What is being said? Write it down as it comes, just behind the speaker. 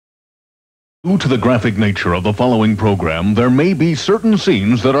Due to the graphic nature of the following program, there may be certain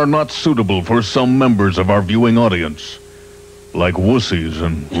scenes that are not suitable for some members of our viewing audience, like wussies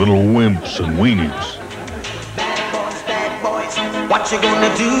and little wimps and weenies. Bad boys, what you gonna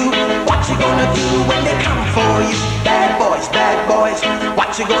do? What you gonna do when they come for you? Bad boys,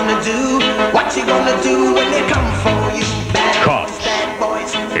 what you gonna do? What you gonna do when they come for you? Cops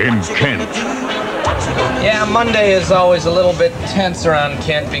in Kent. Yeah, Monday is always a little bit tense around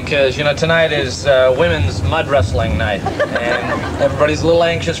Kent because, you know, tonight is women's mud wrestling night. And everybody's a little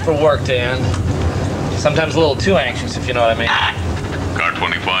anxious for work to end. Sometimes a little too anxious, if you know what I mean. Car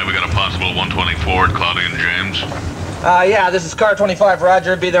 25, we got a possible 124 at Claudia and James. Yeah, this is car 25,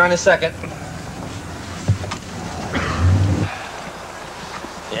 Roger. Be there in a second.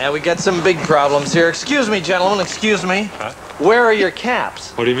 Yeah, we got some big problems here. Excuse me, gentlemen, excuse me. Huh? Where are your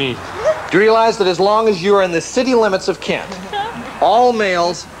caps? What do you mean? Do you realize that as long as you are in the city limits of Kent, all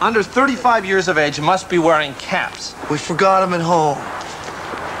males under 35 years of age must be wearing caps? We forgot them at home.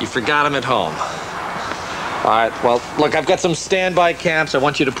 You forgot them at home. All right, well, look, I've got some standby caps. I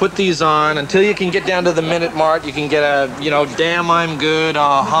want you to put these on until you can get down to the Minute Mart. You can get a, you know, damn I'm good,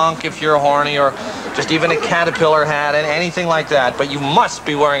 a honk if you're horny, or just even a caterpillar hat and anything like that. But you must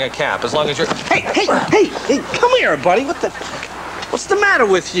be wearing a cap as long as you're... Hey, come here, buddy. What the... What's the matter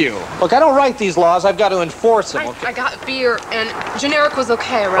with you? Look, I don't write these laws. I've got to enforce them. Okay? I got beer, and generic was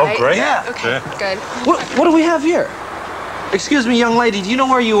okay, right? Oh, great. Yeah. Okay, good. What do we have here? Excuse me, young lady, do you know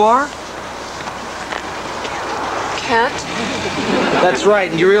where you are? Kent? That's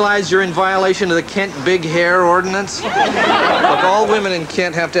right, and you realize you're in violation of the Kent Big Hair Ordinance? Look, all women in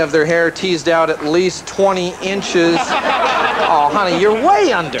Kent have to have their hair teased out at least 20 inches. Oh, honey, you're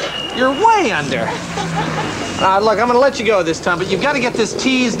way under. You're way under. Look, I'm gonna let you go this time, but you've got to get this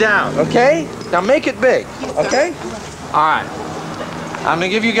teased out, okay? Now make it big, okay? All right. I'm gonna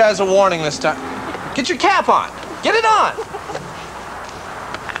give you guys a warning this time. Get your cap on. Get it on.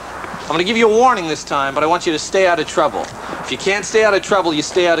 I'm gonna give you a warning this time, but I want you to stay out of trouble. If you can't stay out of trouble, you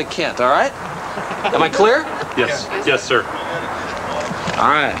stay out of Kent, all right? Am I clear? Yes. Yes, sir.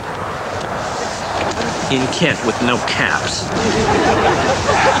 All right. In Kent with no caps.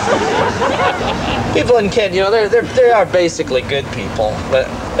 People in Kent, you know, they are basically good people. But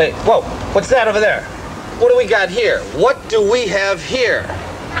hey, whoa, what's that over there? What do we got here? What do we have here?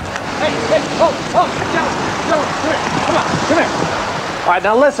 Hey, come here. All right,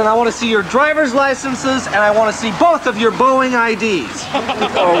 now listen, I want to see your driver's licenses, and I want to see both of your Boeing IDs.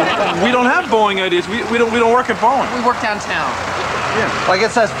 Oh, we don't have Boeing IDs. We don't work at Boeing. We work downtown. Yeah. Well, I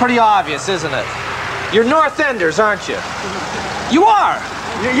guess that's pretty obvious, isn't it? You're North Enders, aren't you? You are.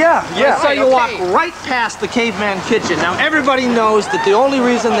 Yeah. So you walk right past the Caveman Kitchen. Now, everybody knows that the only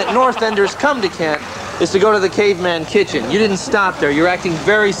reason that North Enders come to Kent is to go to the Caveman Kitchen. You didn't stop there. You're acting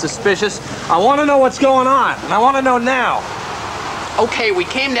very suspicious. I want to know what's going on, and I want to know now. Okay, we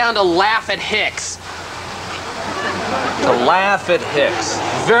came down to laugh at Hicks. To laugh at Hicks.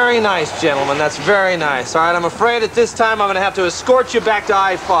 Very nice, gentlemen. That's very nice. All right, I'm afraid at this time I'm going to have to escort you back to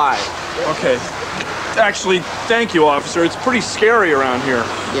I-5. Okay. Actually, thank you, officer. It's pretty scary around here.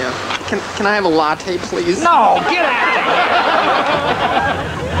 Yeah. Can I have a latte, please? No, get out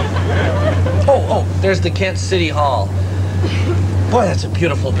of here! Oh, there's the Kent City Hall. Boy, that's a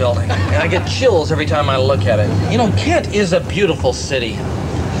beautiful building. I get chills every time I look at it. You know, Kent is a beautiful city.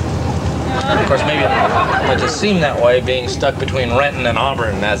 Of course, maybe it might just seem that way, being stuck between Renton and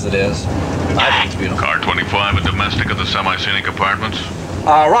Auburn as it is. I think it's beautiful. Car 25, a domestic of the semi-scenic apartments.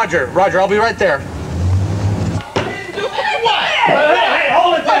 Roger, I'll be right there. Hey,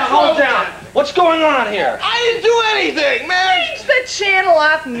 hold it down. What's going on here? I didn't do anything, man. Change the channel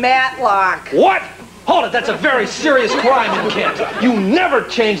off Matlock. What? Hold it, that's a very serious crime in Kent. You never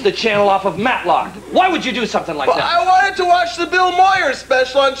change the channel off of Matlock. Why would you do something like that? I wanted to watch the Bill Moyer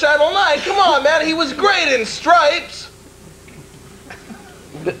special on Channel 9. Come on, man. He was great in Stripes.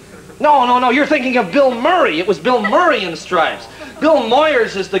 No, you're thinking of Bill Murray. It was Bill Murray in Stripes. Bill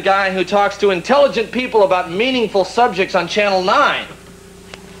Moyers is the guy who talks to intelligent people about meaningful subjects on Channel 9.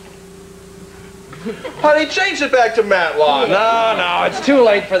 Honey, change it back to Matlock. No, it's too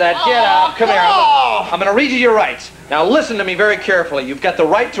late for that. Get out. Come here. I'm going to read you your rights. Now listen to me very carefully. You've got the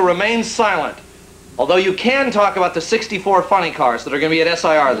right to remain silent. Although you can talk about the 64 funny cars that are going to be at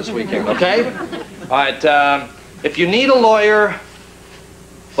SIR this weekend, okay? All right, if you need a lawyer,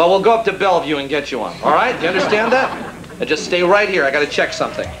 well, we'll go up to Bellevue and get you one. All right? You understand that? Now just stay right here. I got to check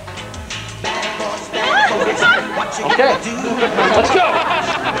something. Okay, let's go.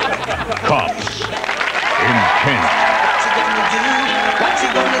 Cops in Kent. What you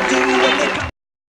gonna do when they come?